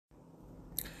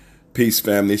Peace,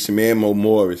 family. It's your man, Mo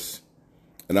Morris.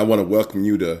 And I want to welcome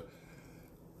you to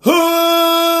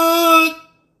Hood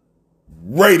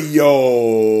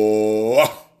Radio.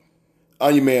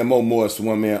 I'm your man, Mo Morris, the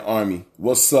One Man Army.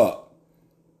 What's up?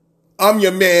 I'm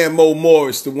your man, Mo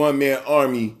Morris, the One Man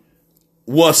Army.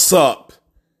 What's up?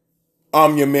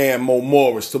 I'm your man, Mo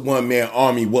Morris, the One Man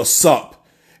Army. What's up?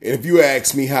 And if you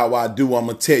ask me how I do, I'm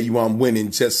going to tell you I'm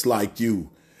winning just like you.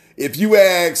 If you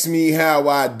ask me how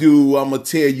I do, I'm going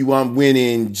to tell you I'm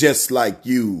winning just like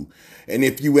you. And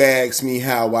if you ask me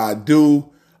how I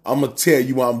do, I'm going to tell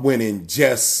you I'm winning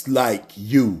just like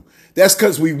you. That's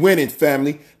because we winning,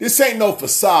 family. This ain't no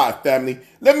facade, family.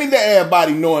 Let me let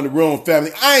everybody know in the room, family.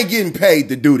 I ain't getting paid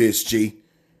to do this, G.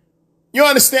 You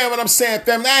understand what I'm saying,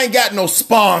 family? I ain't got no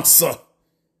sponsor.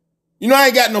 I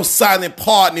ain't got no silent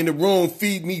partner in the room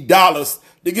feed me dollars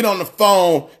to get on the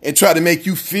phone and try to make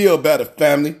you feel better,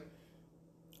 family.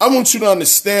 I want you to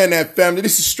understand that, family.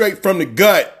 This is straight from the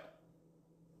gut.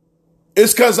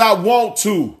 It's because I want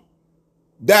to.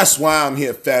 That's why I'm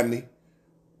here, family.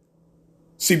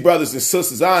 See, brothers and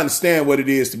sisters, I understand what it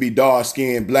is to be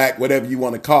dark-skinned, black, whatever you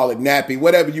want to call it, nappy,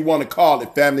 whatever you want to call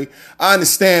it, family. I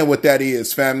understand what that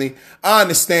is, family. I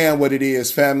understand what it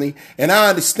is, family. And I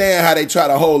understand how they try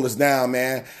to hold us down,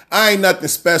 man. I ain't nothing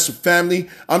special, family.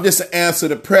 I'm just an answer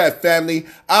to prayer, family.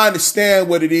 I understand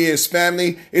what it is,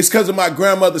 family. It's because of my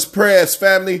grandmother's prayers,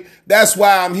 family. That's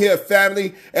why I'm here,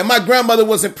 family. And my grandmother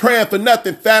wasn't praying for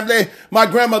nothing, family. My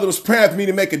grandmother was praying for me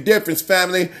to make a difference,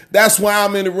 family. That's why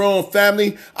I'm in the room,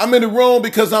 family. I'm in the room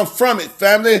because I'm from it,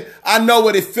 family. I know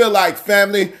what it feel like,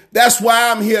 family. That's why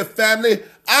I'm here, family.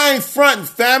 I ain't fronting,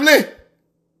 family.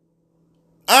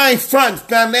 I ain't fronting,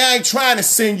 family. I ain't trying to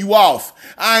send you off.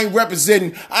 I ain't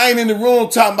representing. I ain't in the room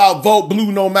talking about vote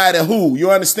blue no matter who.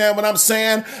 You understand what I'm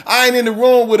saying? I ain't in the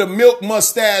room with a milk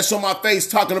mustache on my face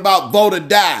talking about vote or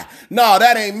die. No,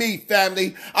 that ain't me,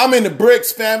 family. I'm in the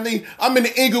bricks, family. I'm in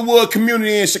the Inglewood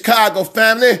community in Chicago,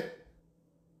 family.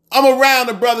 I'm around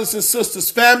the brothers and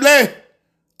sisters, family.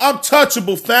 I'm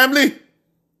touchable, family.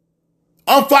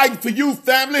 I'm fighting for you,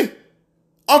 family.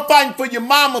 I'm fighting for your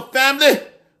mama, family.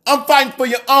 I'm fighting for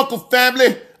your uncle,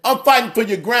 family. I'm fighting for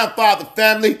your grandfather,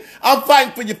 family. I'm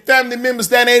fighting for your family members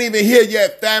that ain't even here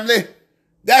yet, family.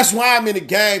 That's why I'm in the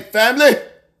game, family.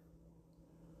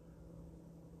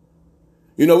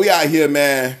 We out here,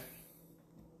 man.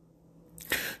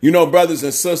 Brothers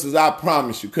and sisters, I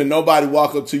promise you, could nobody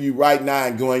walk up to you right now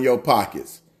and go in your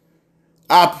pockets.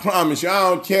 I promise you,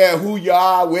 I don't care who you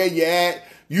are, where you at.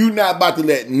 You not about to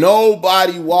let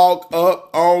nobody walk up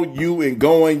on you and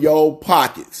go in your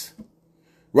pockets.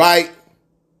 Right?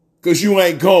 Because you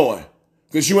ain't going.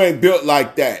 Because you ain't built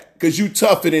like that. Because you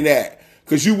tougher than that.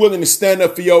 Because you willing to stand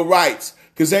up for your rights.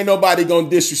 Because ain't nobody going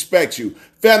to disrespect you.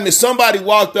 Family, somebody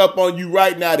walked up on you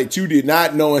right now that you did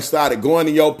not know and started going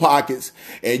in your pockets,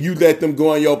 and you let them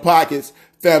go in your pockets.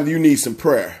 Family, you need some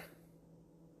prayer.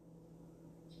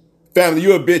 Family,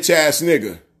 you a bitch ass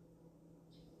nigga.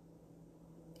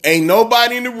 Ain't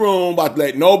nobody in the room about to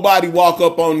let nobody walk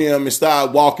up on them and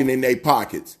start walking in their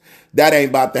pockets. That ain't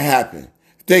about to happen.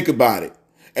 Think about it.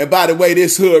 And by the way,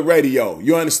 this Hood Radio,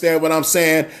 you understand what I'm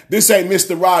saying? This ain't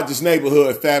Mr. Rogers'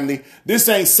 neighborhood, family. This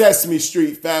ain't Sesame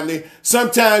Street, family.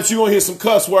 Sometimes you gonna hear some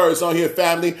cuss words on here,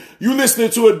 family. You listening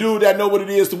to a dude that know what it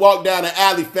is to walk down an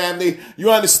alley, family. You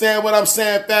understand what I'm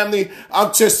saying, family?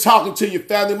 I'm just talking to you,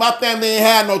 family. My family ain't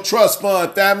had no trust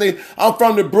fund, family. I'm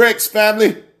from the bricks,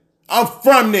 family. I'm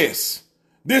from this.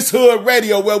 This Hood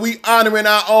Radio where we honoring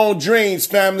our own dreams,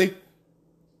 family.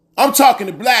 I'm talking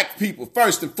to black people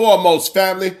first and foremost,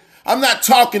 family. I'm not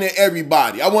talking to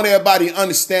everybody. I want everybody to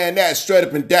understand that straight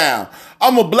up and down.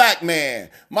 I'm a black man.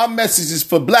 My message is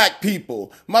for black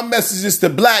people. My message is to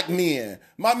black men.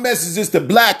 My message is to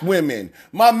black women.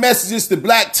 My message is to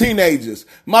black teenagers.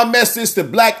 My message is to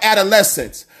black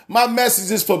adolescents. My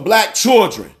message is for black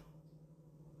children.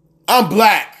 I'm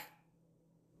black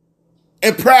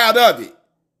and proud of it.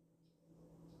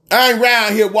 I ain't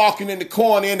around here walking in the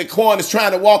corners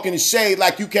trying to walk in the shade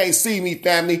like you can't see me,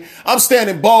 family. I'm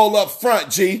standing bold up front,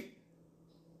 G.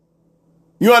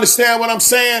 You understand what I'm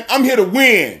saying? I'm here to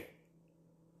win.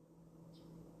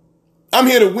 I'm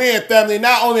here to win, family.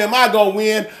 Not only am I going to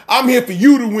win, I'm here for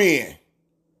you to win.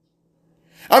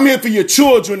 I'm here for your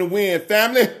children to win,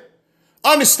 family.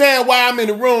 Understand why I'm in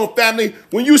the room, family.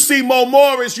 When you see Mo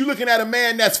Morris, you're looking at a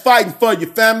man that's fighting for you,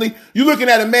 family. You're looking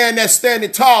at a man that's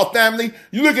standing tall, family.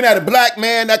 You're looking at a black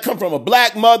man that come from a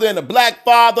black mother and a black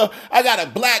father. I got a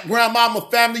black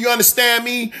grandmama, family. You understand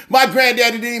me? My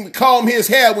granddaddy didn't even comb his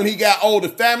hair when he got older,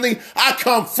 family. I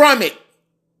come from it.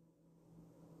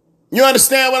 You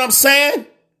understand what I'm saying?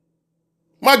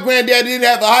 My granddaddy didn't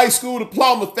have a high school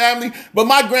diploma, family, but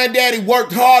my granddaddy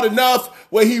worked hard enough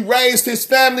where he raised his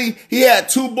family. He had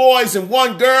 2 boys and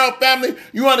 1 girl, family.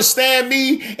 You understand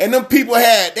me? And them people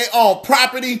had their own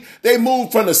property. They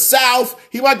moved from the South.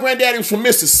 My granddaddy was from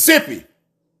Mississippi.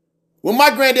 When my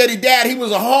granddaddy died, he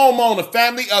was a homeowner,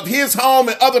 family, of his home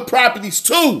and other properties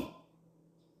too.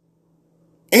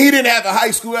 And he didn't have a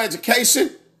high school education.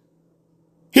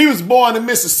 He was born in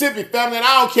Mississippi, family, and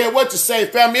I don't care what you say,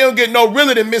 family. You don't get no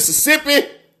realer than Mississippi.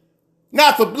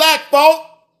 Not for black folk.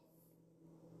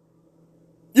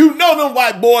 You know them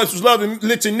white boys was loving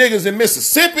lynching niggas in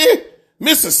Mississippi.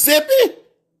 Mississippi.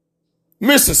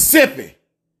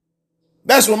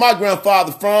 That's where my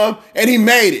grandfather from, and he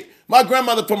made it. My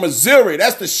grandmother from Missouri.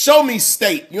 That's the show me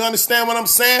state. You understand what I'm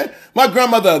saying? My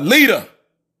grandmother a leader.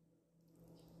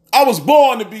 I was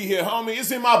born to be here, homie.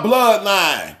 It's in my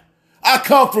bloodline. I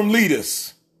come from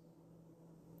leaders.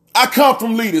 I come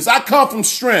from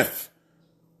strength.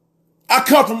 I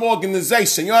come from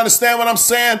organization. You understand what I'm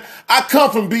saying? I come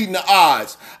from beating the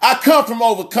odds. I come from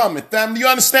overcoming, family. You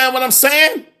understand what I'm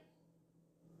saying?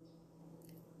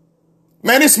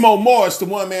 Man, it's Mo Morris, the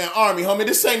one-man army, homie.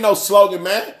 This ain't no slogan,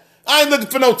 man. I ain't looking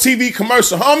for no TV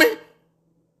commercial, homie.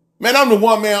 Man, I'm the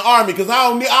one-man army because I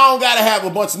don't got to have a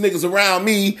bunch of niggas around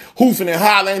me hoofing and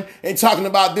hollering and talking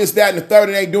about this, that, and the third,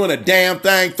 and ain't doing a damn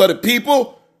thing for the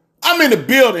people. I'm in the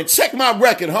building. Check my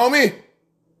record, homie.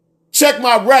 Check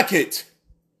my record.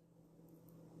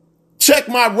 Check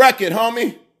my record,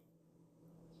 homie.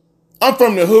 I'm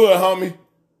from the hood, homie.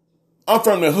 I'm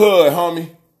from the hood,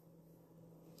 homie.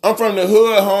 I'm from the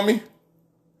hood, homie.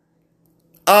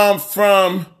 I'm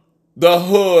from the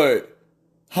hood,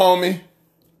 homie.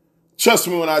 Trust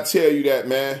me when I tell you that,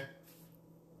 man.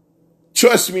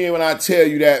 Trust me when I tell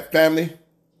you that, family.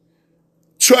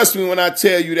 Trust me when I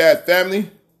tell you that,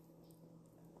 family.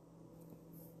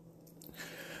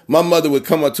 My mother would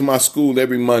come up to my school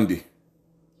every Monday.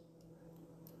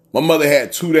 My mother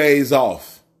had 2 days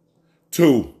off.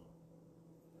 2.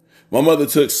 My mother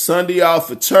took Sunday off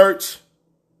for church,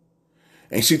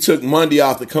 and she took Monday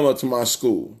off to come up to my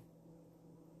school.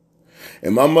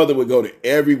 And my mother would go to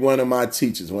every one of my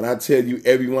teachers. When I tell you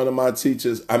every one of my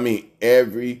teachers, I mean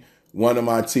every one of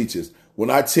my teachers.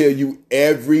 When I tell you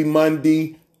every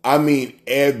Monday, I mean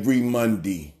every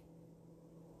Monday.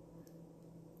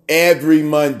 Every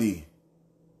Monday.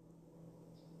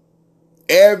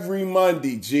 Every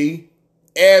Monday, G.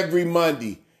 Every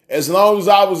Monday. As long as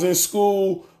I was in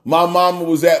school, my mama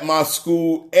was at my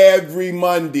school every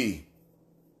Monday.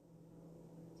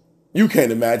 You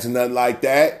can't imagine nothing like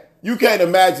that. You can't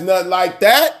imagine nothing like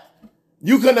that.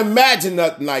 You can imagine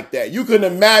nothing like that. You can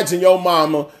imagine your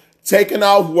mama taking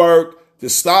off work to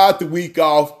start the week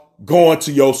off, going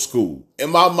to your school.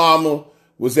 And my mama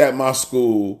was at my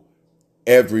school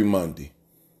every Monday.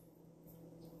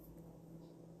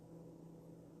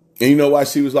 And you know why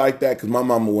she was like that? Because my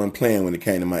mama wasn't playing when it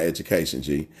came to my education,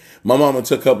 G. My mama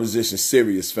took her position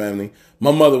serious, family.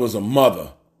 My mother was a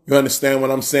mother. You understand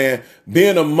what I'm saying?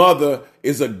 Being a mother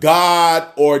is a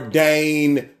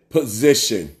God-ordained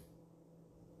position.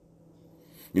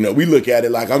 You know, we look at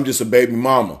it like I'm just a baby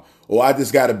mama, or I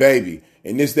just got a baby,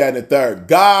 and this, that, and the third.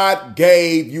 God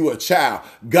gave you a child.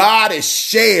 God has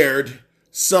shared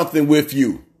something with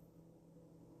you.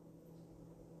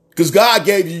 Because God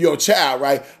gave you your child,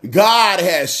 right? God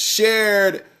has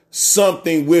shared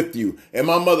something with you. And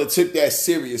my mother took that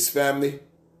serious, family.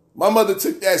 My mother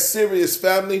took that serious,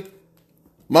 family.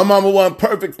 My mama wasn't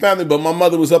perfect, family, but my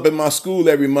mother was up at my school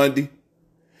every Monday.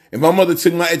 And my mother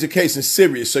took my education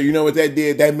serious. So you know what that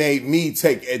did? That made me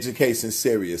take education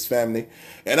serious, family.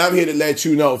 And I'm here to let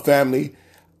you know, family,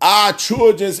 our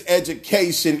children's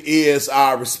education is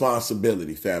our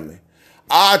responsibility, family.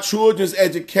 Our children's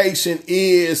education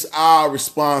is our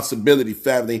responsibility,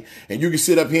 family. And you can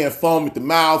sit up here and foam at the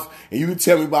mouth and you can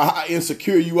tell me about how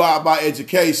insecure you are about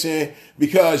education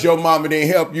because your mama didn't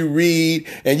help you read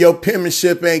and your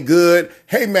penmanship ain't good.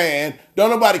 Hey, man,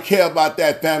 don't nobody care about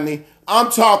that, family. I'm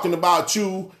talking about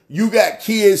you. You got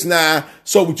kids now,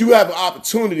 so would you have an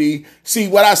opportunity? See,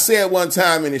 what I said one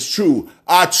time, and it's true.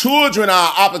 Our children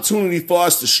are an opportunity for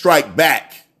us to strike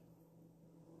back.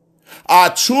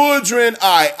 Our children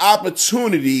are an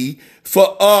opportunity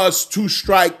for us to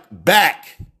strike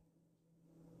back.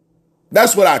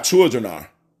 That's what our children are.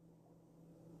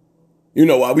 You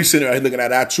know why we sitting there looking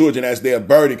at our children as their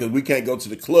burden because we can't go to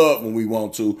the club when we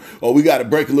want to, or we got to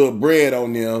break a little bread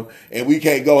on them and we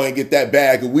can't go and get that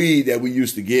bag of weed that we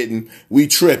used to getting. We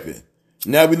tripping.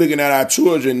 Now we looking at our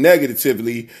children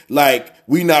negatively like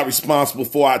we not responsible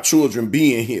for our children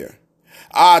being here.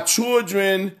 Our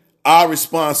children, our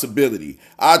responsibility.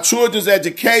 Our children's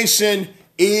education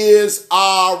is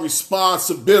our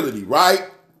responsibility, right?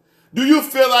 Do you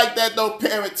feel like that though,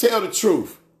 parent? Tell the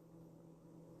truth.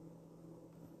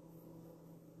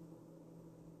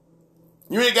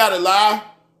 You ain't got to lie.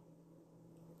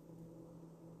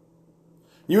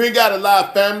 You ain't got to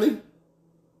lie, family.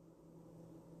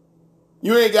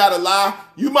 You ain't got to lie.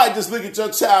 You might just look at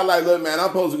your child like, look, man, I'm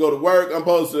supposed to go to work. I'm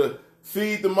supposed to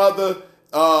feed the mother.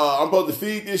 I'm supposed to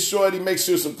feed this shorty, make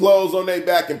sure some clothes on their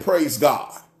back, and praise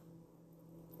God.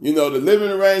 You know, the living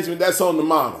arrangement, that's on the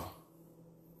mama.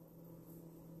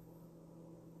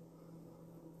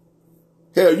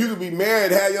 Hell, you could be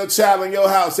married, have your child in your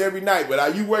house every night, but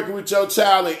are you working with your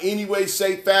child in any way,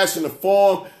 shape, fashion, or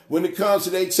form when it comes to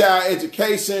their child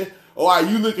education? Or are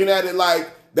you looking at it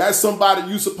like that's somebody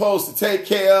you supposed to take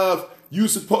care of, you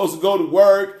supposed to go to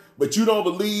work, but you don't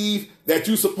believe that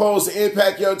you supposed to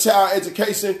impact your child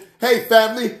education? Hey,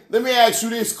 family, let me ask you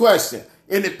this question.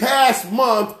 In the past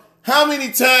month, how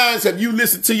many times have you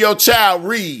listened to your child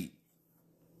read?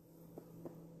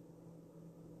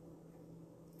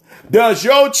 Does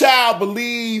your child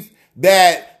believe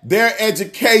that their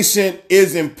education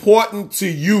is important to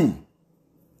you?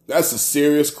 That's a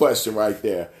serious question right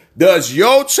there. Does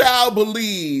your child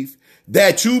believe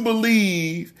that you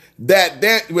believe that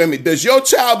does your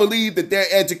child believe that their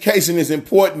education is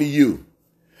important to you?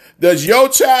 Does your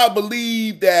child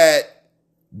believe that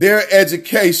their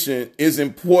education is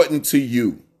important to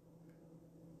you?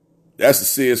 That's a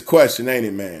serious question, ain't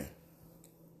it, man?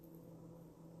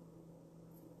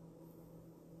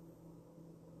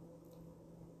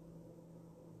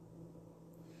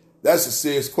 That's a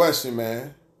serious question,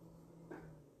 man.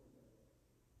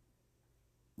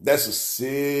 That's a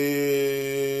serious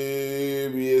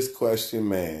question,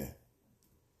 man.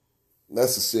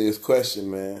 That's a serious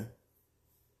question, man.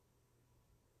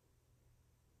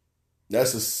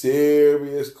 That's a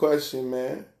serious question,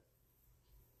 man.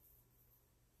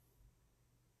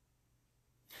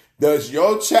 Does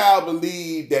your child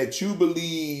believe that you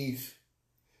believe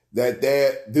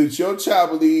does your child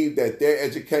believe that their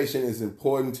education is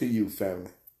important to you, family?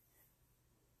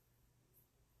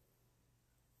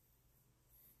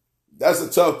 That's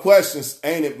a tough question,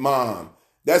 ain't it, Mom?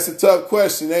 That's a tough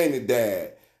question, ain't it,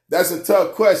 Dad? That's a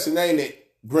tough question, ain't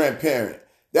it, grandparent?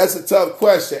 That's a tough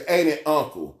question, ain't it,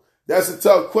 uncle? That's a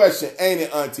tough question, ain't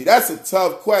it, auntie? That's a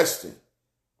tough question.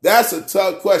 That's a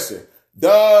tough question.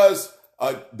 Does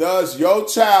your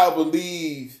child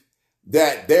believe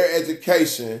that their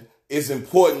education is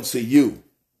important to you?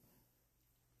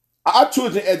 Our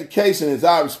children's education is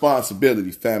our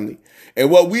responsibility, family.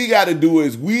 And what we got to do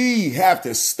is we have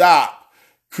to stop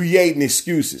creating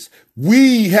excuses.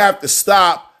 We have to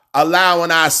stop allowing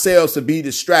ourselves to be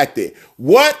distracted.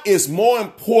 What is more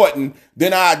important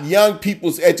than our young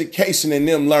people's education and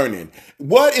them learning?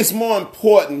 What is more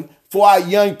important for our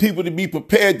young people to be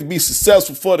prepared to be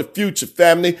successful for the future,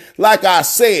 family? Like I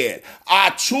said,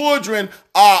 our children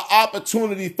are an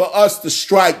opportunity for us to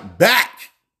strike back.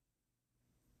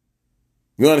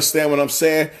 You understand what I'm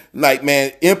saying? Like,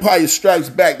 man, Empire Strikes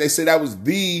Back, they say that was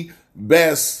the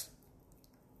best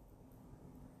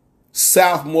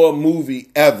sophomore movie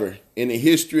ever in the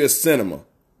history of cinema.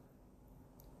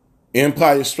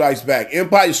 Empire Strikes Back.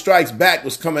 Empire Strikes Back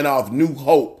was coming off New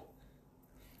Hope.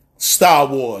 Star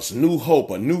Wars, New Hope,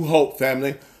 a New Hope,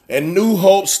 family. And New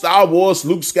Hope, Star Wars,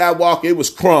 Luke Skywalker, it was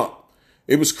crunk.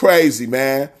 It was crazy,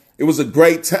 man. It was a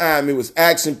great time. It was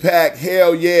action-packed.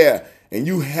 Hell yeah. And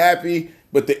you happy.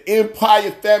 But the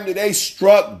Empire family, they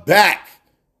struck back.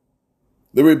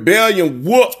 The rebellion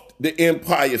whooped the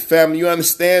Empire family. You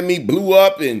understand me? Blew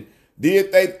up and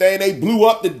did they thing. They blew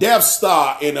up the Death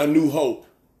Star in A New Hope.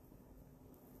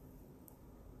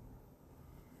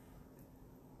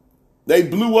 They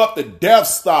blew up the Death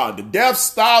Star. The Death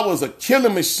Star was a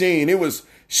killing machine. It was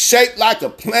shaped like a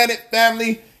planet,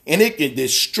 family, and it could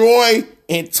destroy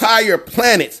entire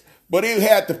planets. But it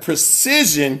had the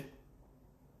precision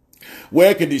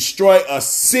where it could destroy a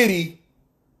city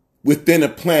within a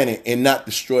planet and not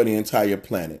destroy the entire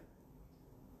planet.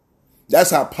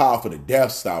 That's how powerful the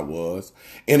Death Star was.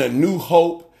 In A New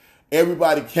Hope,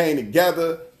 everybody came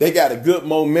together. They got a good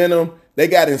momentum. They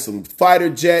got in some fighter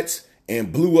jets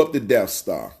and blew up the Death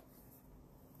Star.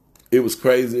 It was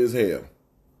crazy as hell.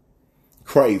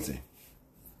 Crazy.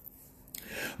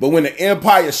 But when the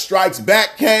Empire Strikes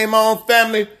Back came on,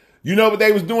 family, you know what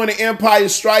they was doing in Empire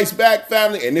Strikes Back,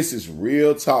 family? And this is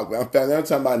real talk, man. I'm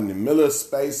talking about in the middle of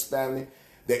space, family.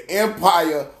 The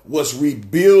Empire was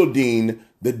rebuilding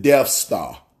the Death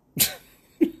Star.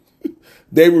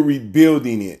 They were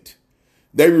rebuilding it.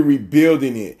 They were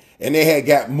rebuilding it. And they had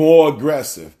got more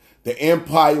aggressive. The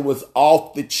empire was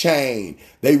off the chain.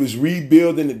 They was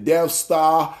rebuilding the Death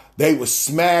Star. They was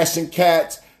smashing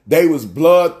cats. They was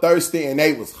bloodthirsty, and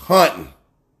they was hunting.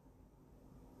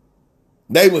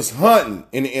 They was hunting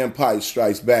in The Empire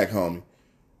Strikes Back, homie.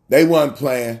 They wasn't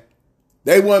playing.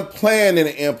 They wasn't playing in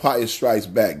The Empire Strikes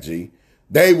Back, G.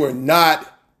 They were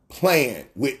not playing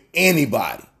with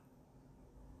anybody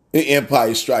in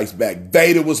Empire Strikes Back.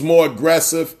 Vader was more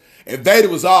aggressive, and Vader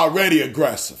was already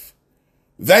aggressive.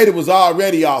 Vader was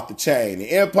already off the chain. The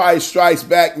Empire Strikes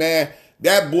Back, man,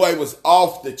 that boy was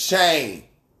off the chain.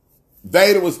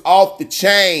 Vader was off the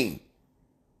chain.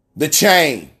 The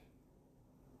chain.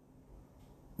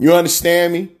 You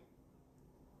understand me?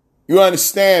 You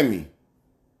understand me?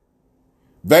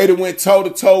 Vader went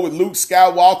toe-to-toe with Luke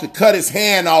Skywalker, cut his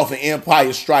hand off in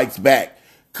Empire Strikes Back.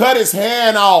 Cut his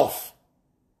hand off.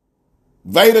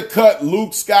 Vader cut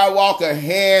Luke Skywalker's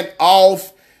hand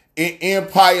off in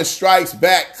Empire Strikes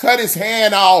Back. Cut his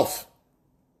hand off.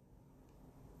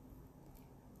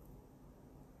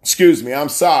 Excuse me, I'm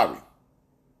sorry.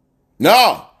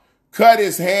 No, cut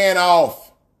his hand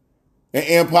off in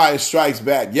Empire Strikes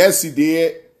Back. Yes, he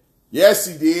did. Yes,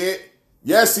 he did.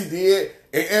 Yes, he did.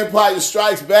 In Empire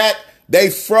Strikes Back,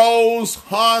 they froze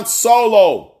Han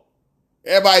Solo.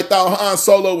 Everybody thought Han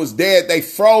Solo was dead. They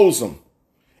froze him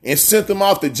and sent him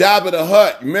off to Jabba the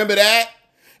Hutt. Remember that?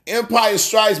 Empire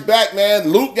Strikes Back, man.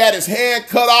 Luke got his hand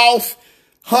cut off.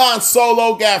 Han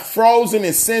Solo got frozen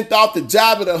and sent off to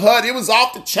Jabba the Hutt. It was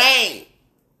off the chain.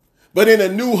 But in A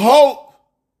New Hope,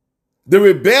 the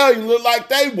rebellion looked like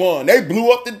they won. They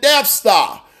blew up the Death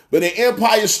Star. But in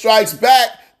Empire Strikes Back,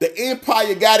 the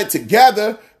Empire got it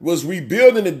together, was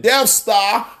rebuilding the Death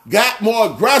Star, got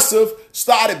more aggressive,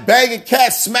 started banging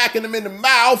cats, smacking them in the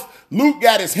mouth. Luke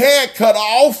got his head cut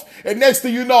off, and next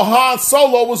thing you know, Han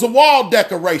Solo was a wall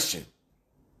decoration.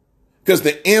 Because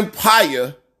the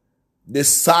Empire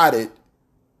decided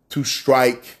to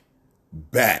strike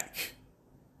back.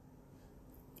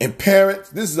 And parents,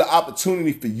 this is an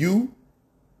opportunity for you.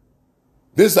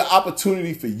 This is an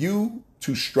opportunity for you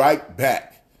to strike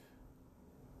back.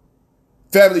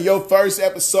 Family, your first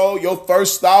episode, your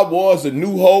first Star Wars, A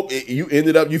New Hope,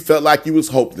 you felt like you was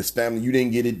hopeless, family. You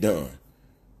didn't get it done.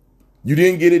 You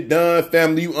didn't get it done,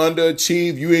 family. You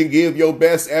underachieved. You didn't give your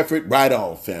best effort. Right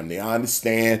on, family. I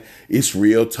understand. It's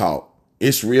real talk.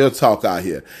 It's real talk out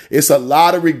here. It's a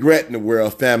lot of regret in the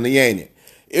world, family, ain't it?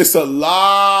 It's a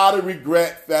lot of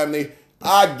regret, family.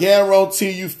 I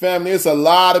guarantee you, family, it's a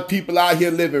lot of people out here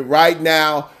living right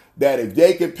now that if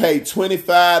they could pay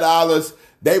 $25,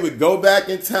 they would go back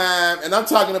in time. And I'm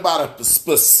talking about a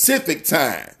specific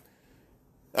time.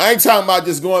 I ain't talking about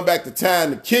just going back to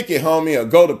time to kick it, homie, or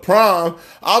go to prom.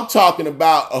 I'm talking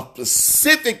about a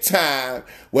specific time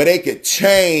where they could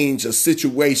change a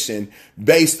situation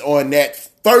based on that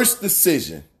first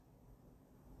decision.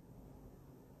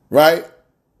 Right?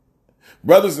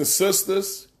 Brothers and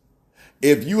sisters,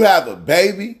 if you have a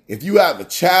baby, if you have a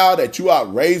child that you are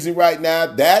raising right now,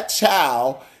 that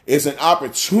child is an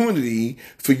opportunity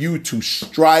for you to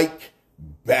strike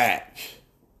back.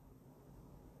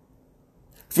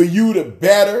 For you to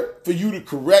better, for you to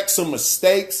correct some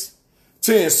mistakes,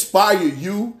 to inspire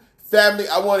you. Family,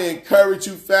 I want to encourage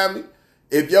you, family.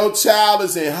 If your child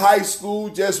is in high school,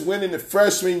 just went into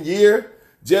freshman year,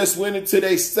 just went into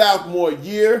their sophomore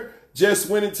year, just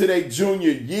went into their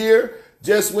junior year,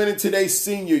 just went into their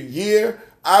senior year,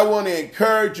 I want to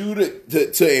encourage you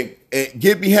to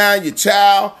get behind your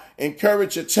child,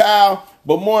 encourage your child.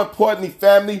 But more importantly,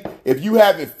 family, if you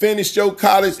haven't finished your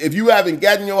college, if you haven't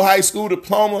gotten your high school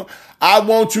diploma, I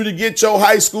want you to get your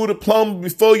high school diploma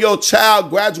before your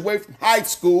child graduates from high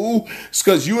school,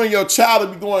 because you and your child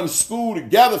will be going to school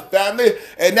together, family,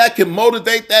 and that can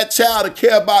motivate that child to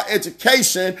care about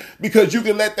education, because you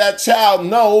can let that child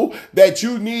know that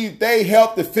you need their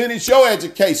help to finish your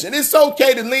education. It's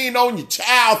okay to lean on your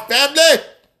child, family.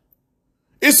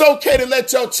 It's okay to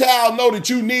let your child know that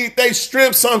you need their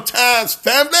strength sometimes,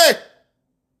 family.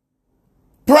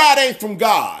 Pride ain't from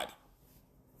God.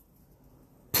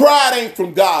 Pride ain't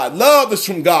from God. Love is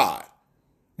from God.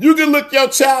 You can look your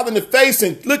child in the face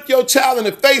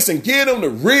and give them the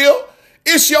real.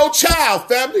 It's your child,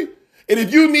 family. And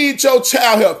if you need your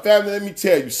child help, family, let me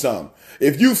tell you something.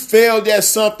 If you failed at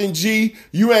something, G,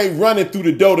 you ain't running through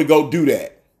the door to go do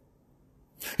that.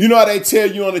 You know how they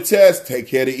tell you on the test, take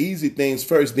care of the easy things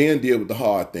first, then deal with the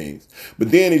hard things. But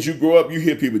then as you grow up, you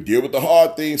hear people deal with the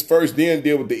hard things first, then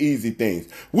deal with the easy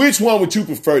things. Which one would you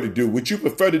prefer to do? Would you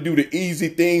prefer to do the easy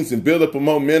things and build up a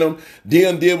momentum,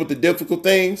 then deal with the difficult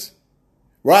things?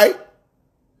 Right?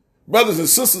 Brothers and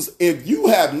sisters, if you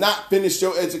have not finished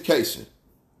your education,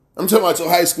 I'm talking about your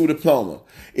high school diploma.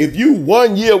 If you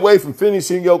 1 year away from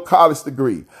finishing your college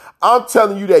degree, I'm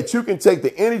telling you that you can take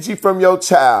the energy from your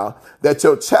child that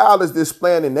your child is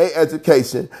displaying in their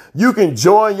education. You can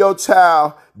join your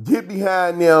child, get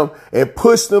behind them and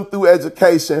push them through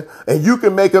education. And you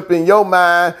can make up in your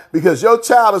mind because your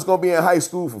child is going to be in high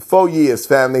school for 4 years,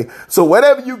 family. So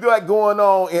whatever you got going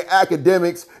on in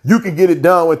academics, you can get it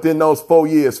done within those 4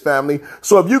 years, family.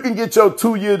 So if you can get your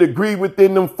 2-year degree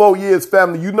within them 4 years,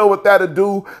 family, you know what that'll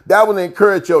do? That will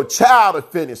encourage your child to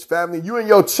finish, family. You and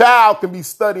your child can be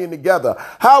studying together.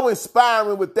 How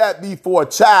inspiring would that be for a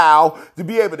child to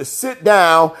be able to sit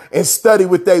down and study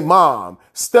with their mom,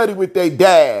 study with their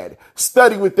dad,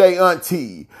 study with their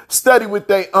auntie, study with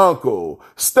their uncle,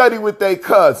 study with their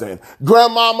cousin.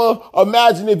 Grandmama,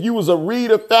 imagine if you was a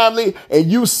reader, family, and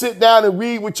you sit down and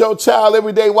read with your child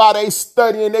every day while they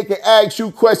studying. They can ask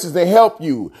you questions and help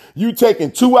you. You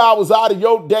taking 2 hours out of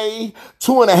your day,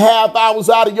 2.5 hours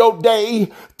out of your day,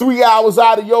 3 hours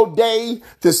out of your day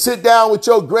to sit down with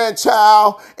your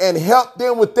grandchild and help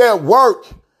them with their work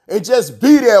and just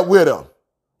be there with them.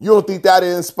 You don't think that'll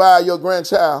inspire your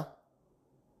grandchild?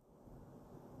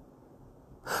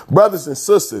 Brothers and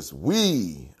sisters,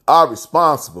 we are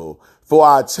responsible for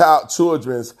our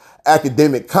children's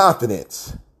academic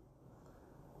confidence.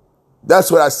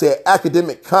 That's what I said,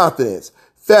 academic confidence.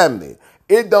 Family,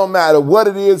 it don't matter what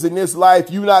it is in this life,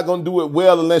 you're not going to do it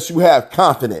well unless you have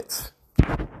confidence.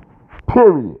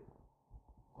 Period.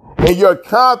 And your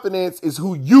confidence is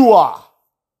who you are.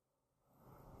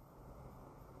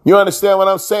 You understand what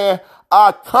I'm saying?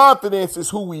 Our confidence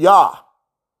is who we are.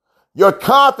 Your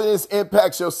confidence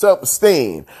impacts your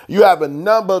self-esteem. You have a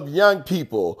number of young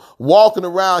people walking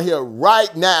around here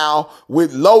right now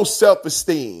with low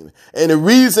self-esteem. And the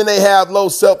reason they have low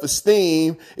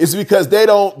self-esteem is because they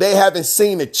haven't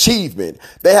seen achievement.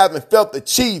 They haven't felt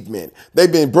achievement.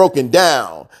 They've been broken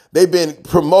down. They've been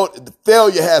promoted.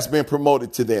 Failure has been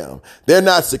promoted to them. They're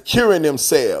not securing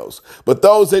themselves. But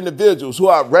those individuals who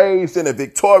are raised in a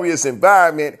victorious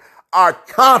environment are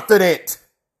confident.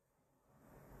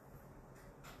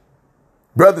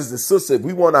 Brothers and sisters, if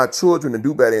we want our children to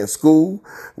do better in school,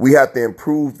 we have to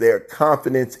improve their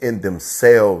confidence in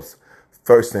themselves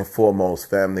first and foremost,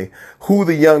 family. Who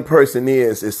the young person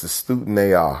is the student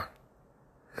they are.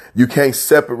 You can't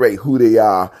separate who they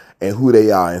are and who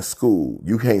they are in school.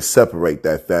 You can't separate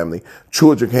that, family.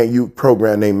 Children can't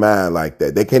program their mind like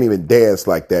that. They can't even dance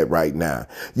like that right now.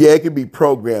 Yeah, it can be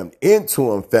programmed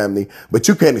into them, family, but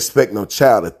you can't expect no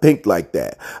child to think like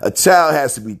that. A child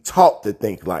has to be taught to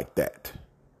think like that.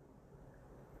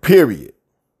 Period.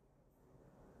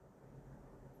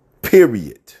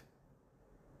 Period.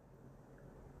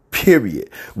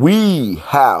 Period. We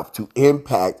have to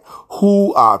impact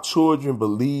who our children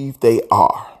believe they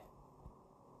are.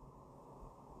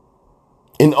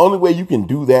 And the only way you can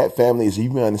do that, family, is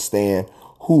you understand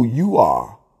who you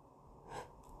are.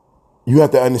 You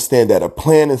have to understand that a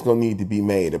plan is going to need to be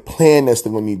made, a plan that's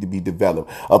going to need to be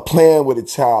developed, a plan where the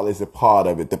child is a part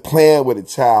of it, the plan where the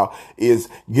child is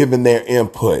giving their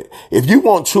input. If you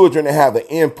want children to have an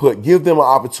input, give them an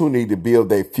opportunity to build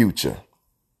their future.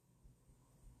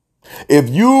 If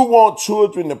you want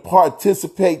children to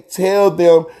participate, tell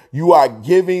them you are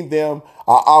giving them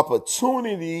an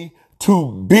opportunity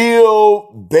to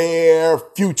build their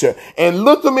future, and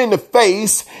look them in the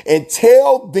face and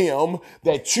tell them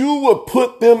that you will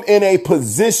put them in a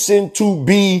position to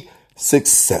be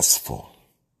successful.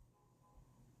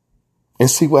 And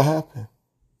see what happens.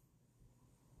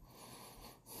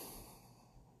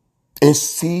 And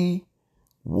see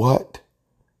what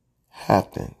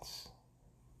happens.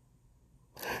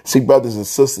 See, brothers and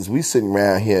sisters, we sitting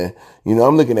around here,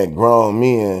 I'm looking at grown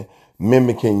men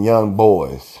mimicking young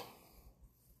boys.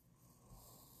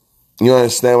 You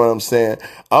understand what I'm saying?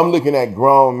 I'm looking at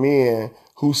grown men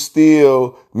who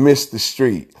still miss the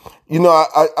street.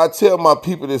 I tell my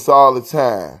people this all the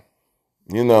time.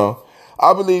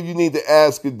 I believe you need to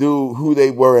ask a dude who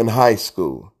they were in high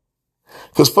school.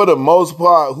 Because for the most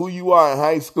part, who you are in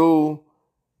high school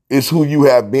is who you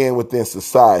have been within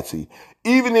society.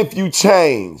 Even if you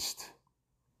changed,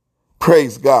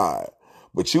 praise God.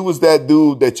 But you was that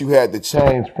dude that you had to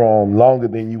change from longer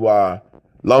than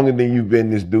you've been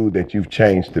this dude that you've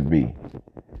changed to be.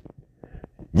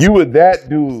 You were that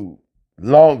dude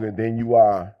longer than you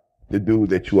are the dude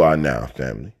that you are now,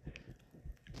 family.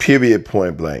 Period,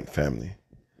 point blank, family.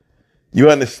 You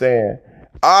understand?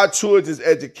 Our children's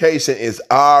education is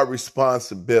our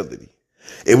responsibility.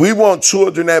 If we want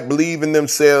children that believe in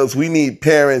themselves, we need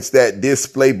parents that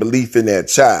display belief in their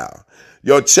child.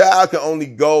 Your child can only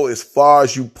go as far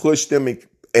as you push them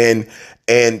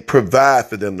and provide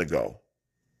for them to go.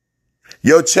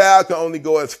 Your child can only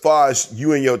go as far as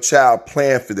you and your child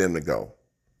plan for them to go.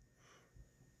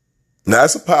 Now,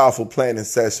 that's a powerful planning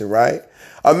session, right?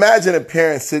 Imagine a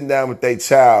parent sitting down with their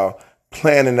child,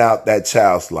 planning out that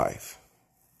child's life.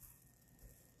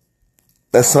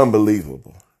 That's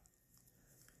unbelievable.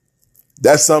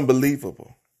 That's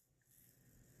unbelievable.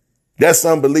 That's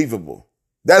unbelievable.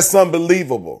 That's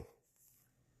unbelievable.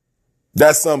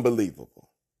 That's unbelievable.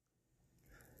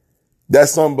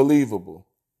 That's unbelievable.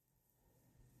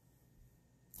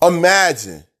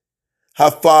 Imagine how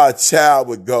far a child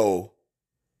would go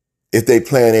if they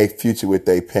plan their future with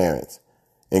their parents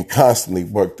and constantly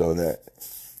worked on that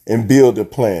and build a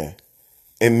plan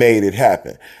and made it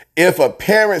happen. If a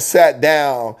parent sat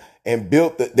down and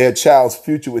built their child's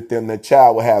future with them, their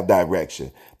child will have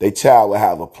direction. Their child will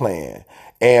have a plan.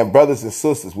 And brothers and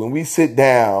sisters, when we sit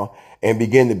down and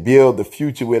begin to build the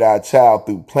future with our child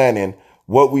through planning,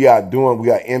 what we are doing, we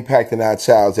are impacting our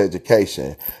child's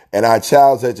education. And our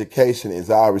child's education is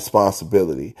our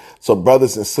responsibility. So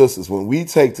brothers and sisters, when we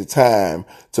take the time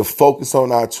to focus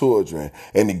on our children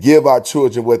and to give our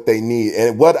children what they need,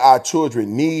 and what our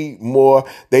children need more,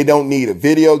 they don't need a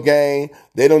video game.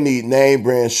 They don't need name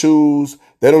brand shoes.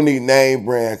 They don't need name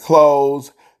brand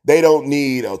clothes. They don't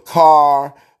need a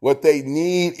car. What they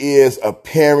need is a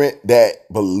parent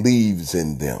that believes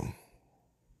in them.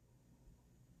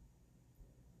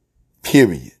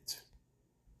 Period.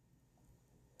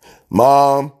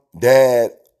 Mom,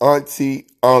 dad, auntie,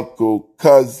 uncle,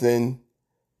 cousin,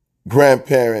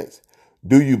 grandparents,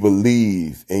 do you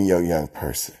believe in your young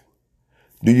person?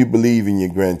 Do you believe in your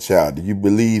grandchild? Do you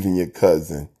believe in your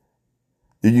cousin?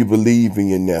 Do you believe in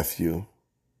your nephew?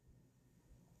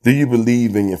 Do you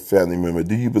believe in your family member?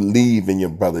 Do you believe in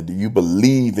your brother? Do you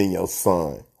believe in your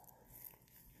son?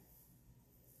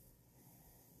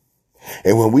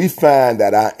 And when we find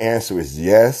that our answer is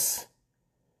yes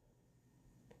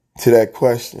to that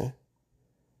question,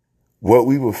 what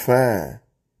we will find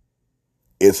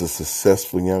is a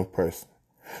successful young person.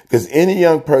 Because any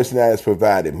young person that has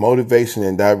provided motivation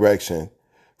and direction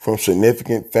from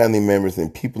significant family members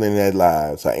and people in their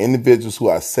lives are individuals who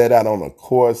are set out on a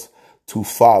course to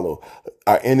follow,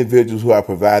 are individuals who have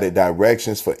provided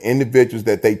directions for individuals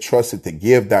that they trusted to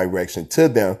give direction to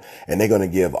them, and they're going to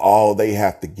give all they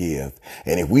have to give.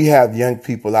 And if we have young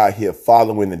people out here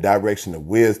following the direction of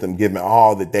wisdom, giving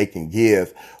all that they can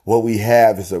give, what we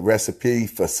have is a recipe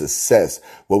for success.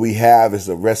 What we have is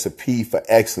a recipe for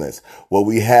excellence. What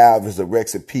we have is a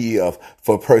recipe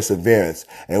for perseverance.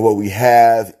 And what we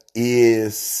have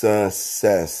is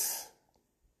success.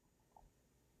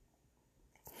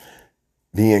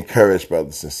 Be encouraged,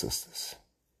 brothers and sisters.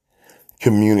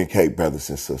 Communicate, brothers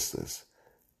and sisters.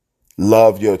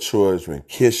 Love your children.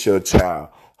 Kiss your child.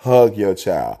 Hug your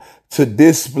child. To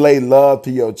display love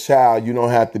to your child, you don't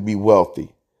have to be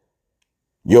wealthy.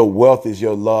 Your wealth is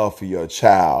your love for your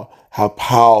child. How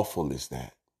powerful is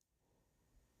that?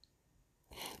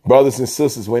 Brothers and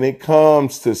sisters, when it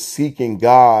comes to seeking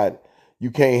God,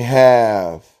 you can't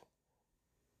have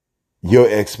your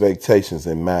expectations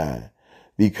in mind,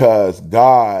 because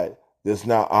God does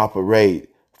not operate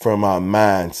from our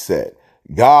mindset.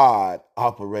 God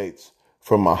operates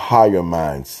from a higher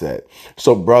mindset.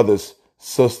 So brothers,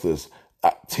 sisters,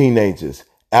 teenagers,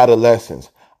 adolescents,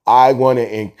 I want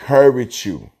to encourage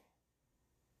you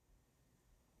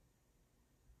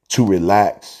to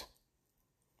relax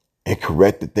and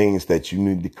correct the things that you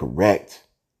need to correct,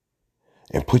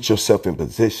 and put yourself in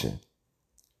position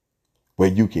where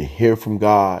you can hear from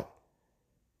God,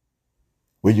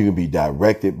 where you can be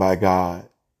directed by God.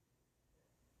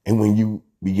 And when you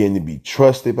begin to be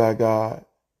trusted by God,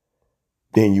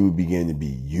 then you will begin to be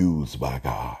used by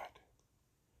God.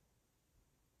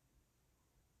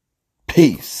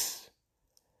 Peace.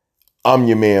 I'm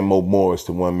your man, Mo Morris,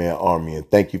 the One Man Army, and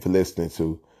thank you for listening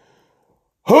to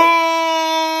H.O.O.D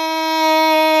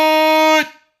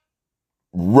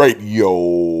Radio.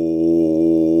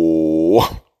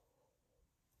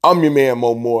 I'm your man,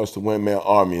 Mo Morris, the One Man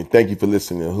Army, and thank you for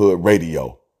listening to Hood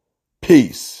Radio.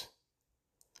 Peace.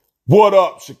 What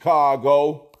up,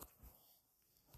 Chicago?